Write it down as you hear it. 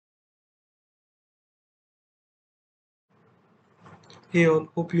Hey all,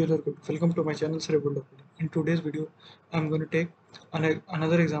 hope you all are good. Welcome to my channel Cerebral. In today's video, I'm going to take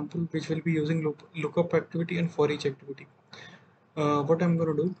another example which will be using lookup activity and ForEach activity. What I'm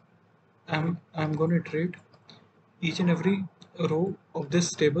going to do, I'm going to iterate each and every row of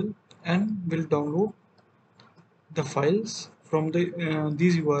this table and will download the files from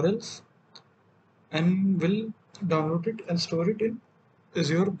these URLs and will download it and store it in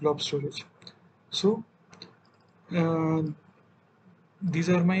Azure Blob Storage. So uh, these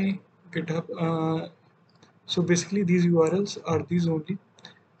are my GitHub. So basically these URLs are these only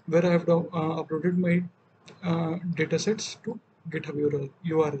where I have uploaded my datasets to GitHub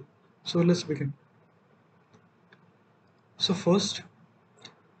URL. So let's begin. So first,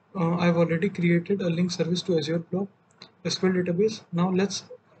 I've already created a link service to Azure Blob SQL database. Now let's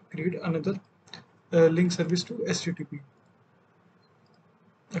create another link service to HTTP.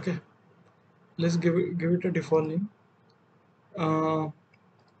 Okay, let's give it a default name. Uh,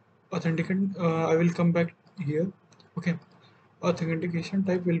 Authenticate. I will come back here. Okay, authentication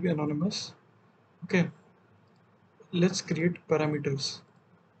type will be anonymous. Okay, let's create parameters.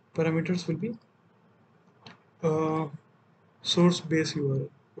 Parameters will be uh, source base URL.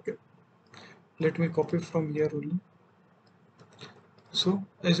 Okay, let me copy from here only. So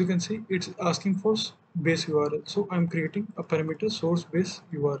as you can see, it's asking for base URL. So I'm creating a parameter source base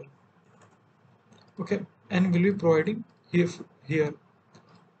URL. Okay, and will be providing here.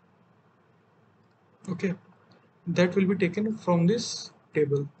 Okay, that will be taken from this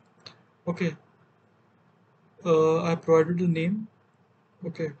table. Okay, I provided the name.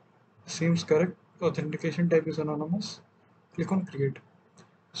 Okay, seems correct. Authentication type is anonymous. Click on create.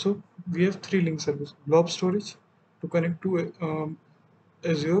 So we have three link services: Blob Storage to connect to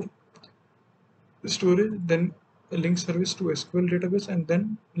Azure Storage, then a link service to SQL database, and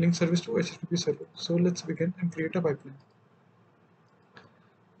then link service to HTTP server. So let's begin and create a pipeline.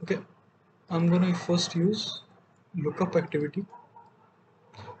 Okay, I'm gonna first use lookup activity.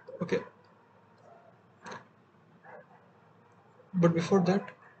 Okay, but before that,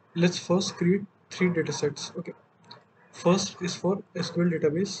 let's first create three datasets. Okay, first is for SQL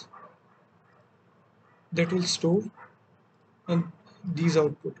database that will store and these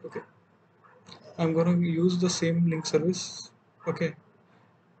output. Okay, I'm gonna use the same link service. Okay,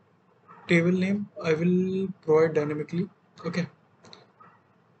 table name I will provide dynamically. Okay,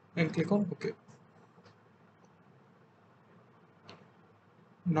 and click on OK.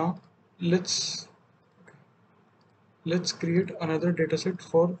 Now let's create another dataset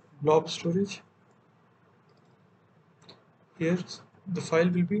for blob storage. Here the file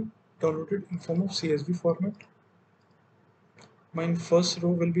will be downloaded in form of CSV format. My first row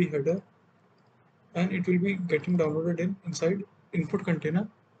will be header and it will be getting downloaded inside input container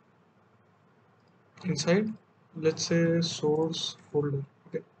inside, let's say, source folder.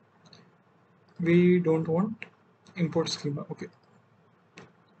 Okay, we don't want import schema. Okay,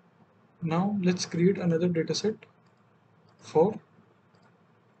 now let's create another dataset for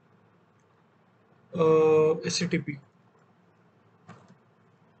HTTP.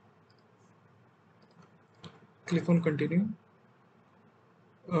 Click on continue.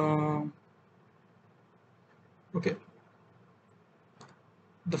 Okay,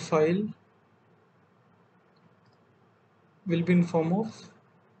 the file will be in form of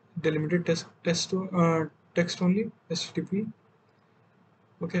delimited text only HTTP.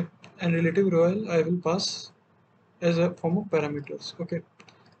 Okay, and relative URL I will pass as a form of parameters. Okay,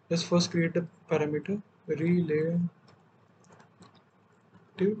 let's first create a parameter relative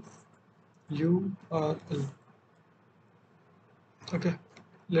URL. Okay,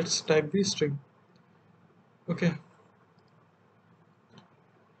 let's type the string. Okay,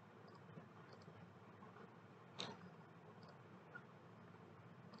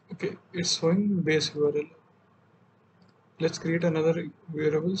 okay, it's showing base URL. Let's create another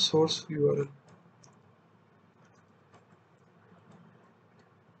variable source URL.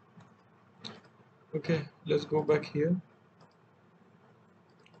 Okay, let's go back here.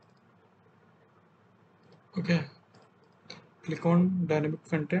 Okay, click on dynamic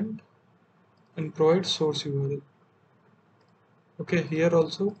content and provide source URL. Okay, here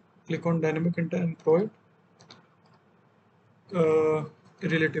also click on dynamic content and provide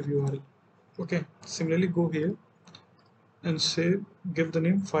relative URL. Okay, similarly go here and say give the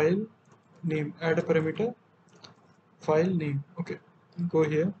name file name, add a parameter file name. Okay, go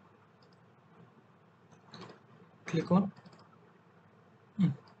here, click on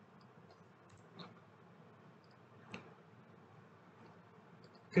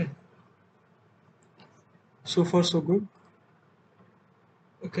okay, so far so good.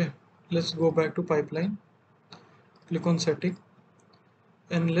 Okay, let's go back to pipeline, click on setting,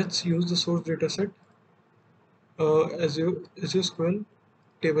 and let's use the source dataset Azure SQL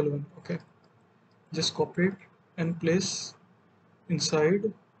table 1. Okay, just copy it and place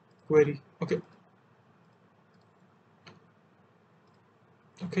inside query. Okay,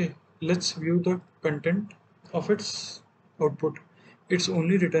 let's view the content of its output. It's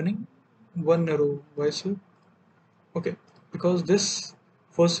only returning one row. Why so? Okay, because this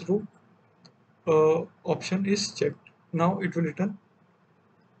first row option is checked. Now it will return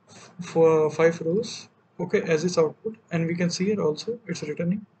for 5 rows. Okay, as its output, and we can see here also it's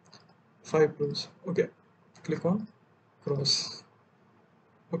returning 5 rows. Okay, click on cross.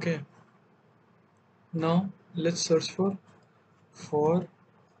 Okay, now let's search for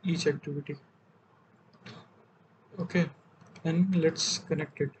each activity. Okay, and let's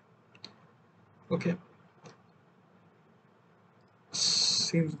connect it. Okay,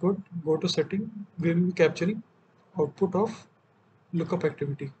 seems good. Go to setting. We will be capturing output of lookup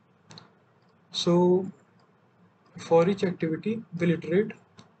activity. So for each activity, we'll iterate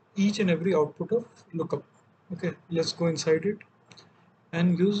each and every output of lookup. Okay, let's go inside it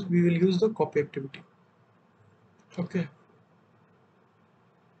and we will use the copy activity. Okay,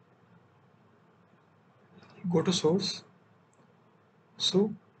 go to source.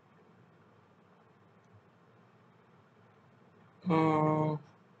 So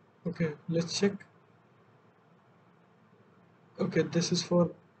okay, let's check. Okay, this is for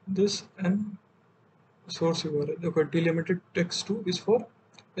this and source URL. Okay, delimited text 2 is for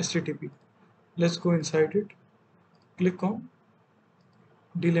HTTP. Let's go inside it. Click on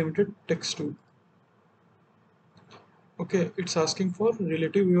delimited text 2. Okay, it's asking for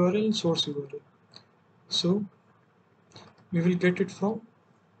relative URL and source URL. So we will get it from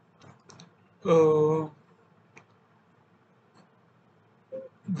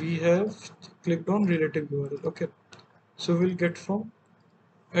we have clicked on relative URL. Okay, so we'll get from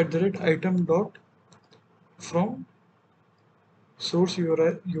 @item dot from source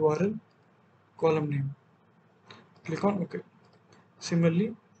URL column name. Click on OK.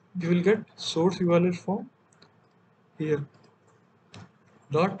 Similarly, we will get source URL from here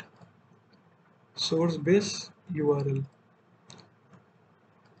dot source base URL.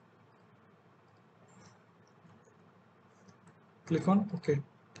 Click on OK.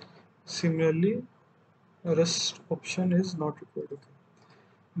 Similarly, rest option is not required. Okay.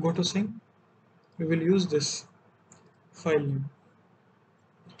 Go to sync. We will use this file name.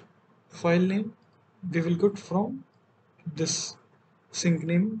 File name we will get from this sync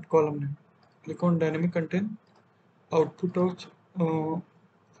name column name. Click on dynamic content output of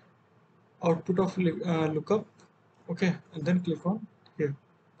lookup. Okay, and then click on here.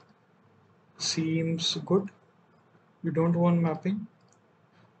 Seems good. We don't want mapping.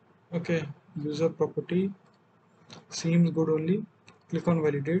 Okay, user property seems good only. Click on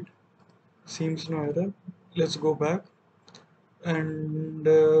validate. Seems no error. Let's go back and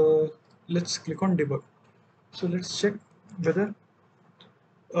let's click on debug. So let's check whether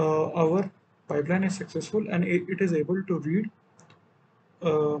our pipeline is successful and it is able to read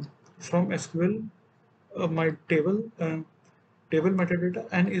from SQL my table metadata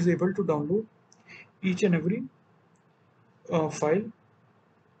and is able to download each and every file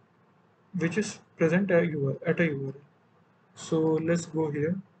which is present at a URL. So let's go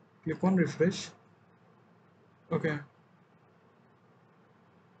here, click on refresh.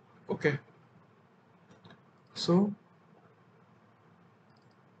 Okay, so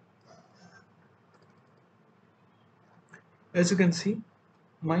as you can see,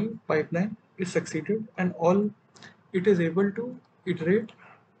 my pipeline is succeeded and all it is able to iterate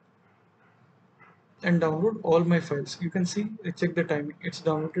and download all my files. You can see, check the timing, it's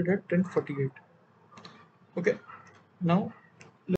downloaded at 10:48. Okay, now